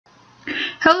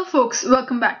Hello folks,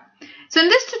 welcome back. So in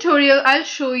this tutorial I'll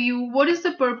show you what is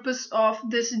the purpose of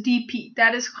this DP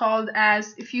that is called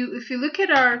as if you look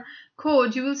at our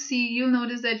code you'll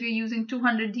notice that we're using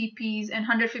 200 DPs and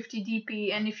 150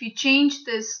 DP, and if you change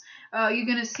this you're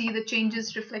going to see the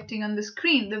changes reflecting on the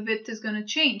screen. The width is going to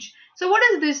change. So what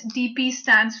does this DP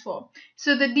stands for?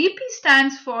 So the DP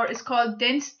stands for is called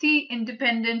density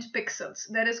independent pixels.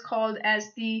 That is called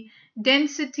as the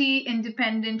density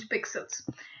independent pixels.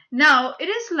 Now it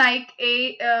is like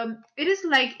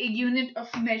a unit of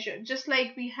measure. Just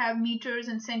like we have meters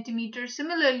and centimeters,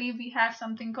 similarly we have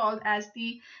something called as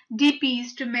the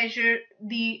DPs to measure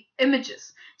the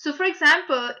images. So for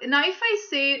example, now if I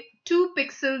say 2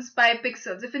 pixels by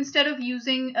pixels, if instead of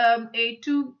using a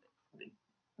 2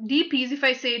 DPs, if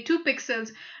I say 2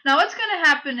 pixels, now what's going to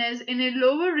happen is in a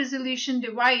lower resolution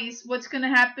device, what's going to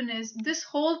happen is this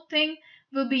whole thing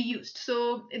will be used.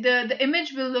 So the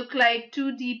image will look like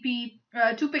 2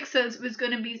 pixels is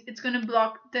going to be, it's going to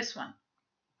block this one.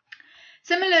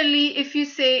 Similarly, if you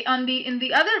say in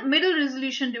the other middle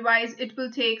resolution device, it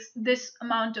will take this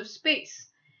amount of space.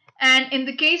 And in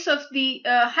the case of the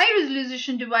high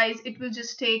resolution device, it will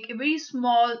just take a very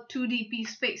small 2 dp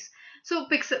space. So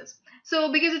pixels.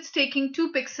 So because it's taking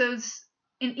 2 pixels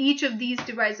in each of these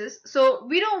devices, so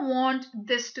we don't want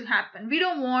this to happen. We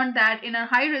don't want that in a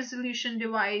high resolution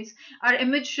device our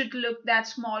image should look that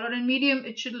small, or in medium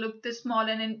it should look this small,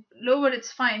 and in lower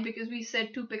it's fine because we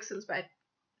said 2 pixels by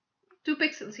 2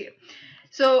 pixels here.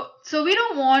 So we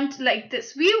don't want like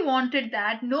this. We wanted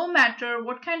that no matter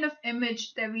what kind of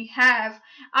image that we have,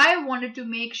 I wanted to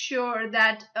make sure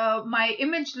that my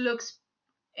image looks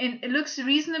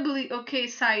reasonably okay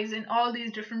size in all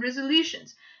these different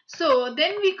resolutions. So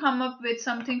then we come up with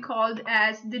something called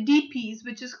as the DPs,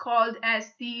 which is called as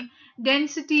the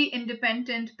density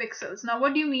independent pixels. Now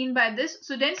what do you mean by this?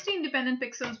 So density independent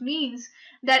pixels means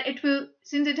that it will,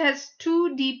 since it has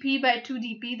 2 dp by 2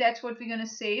 dp, that's what we're going to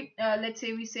say. Let's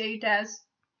say we say it as,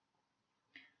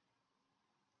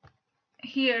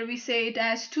 here we say it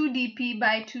as 2 dp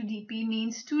by 2 dp,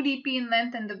 means 2 dp in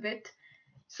length and the width.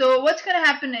 So what's going to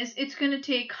happen is it's going to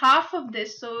take half of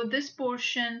this. So this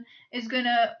portion is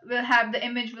will have the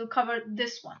image will cover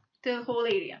this one, the whole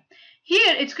area.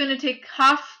 Here it's going to take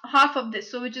half of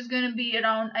this, so which is going to be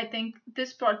around, I think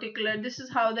this is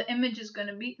how the image is going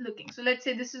to be looking. So let's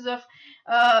say this is of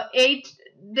 8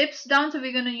 dips down, so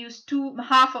we're going to use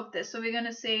half of this. So we're going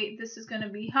to say this is going to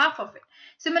be half of it.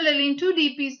 Similarly, in 2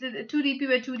 dps, the 2 dp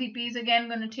by 2 dp is again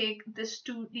going to take this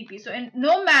 2 dp. So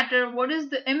no matter what is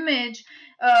the image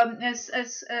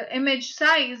as image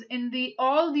size in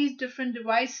all these different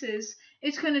devices,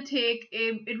 it's going to take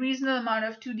a reasonable amount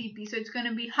of 2 dp. So it's going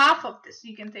to be half of this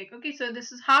you can take. Okay, so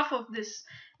this is half of this,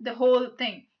 the whole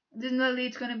thing. Generally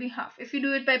it's going to be half. If you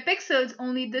do it by pixels,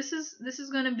 only this is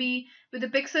going to be with the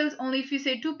pixels only. If you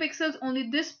say 2 pixels, only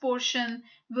this portion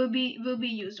will be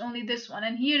used, only this one,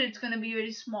 and here it's going to be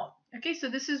very small. Okay, so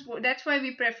that's why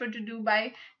we prefer to do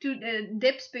by 2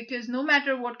 dips, because no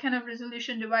matter what kind of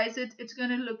resolution device it's going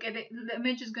to look at it, the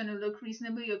image is going to look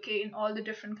reasonably okay in all the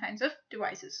different kinds of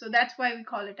devices. So that's why we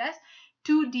call it as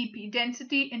 2 dp,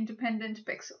 density independent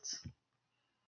pixels.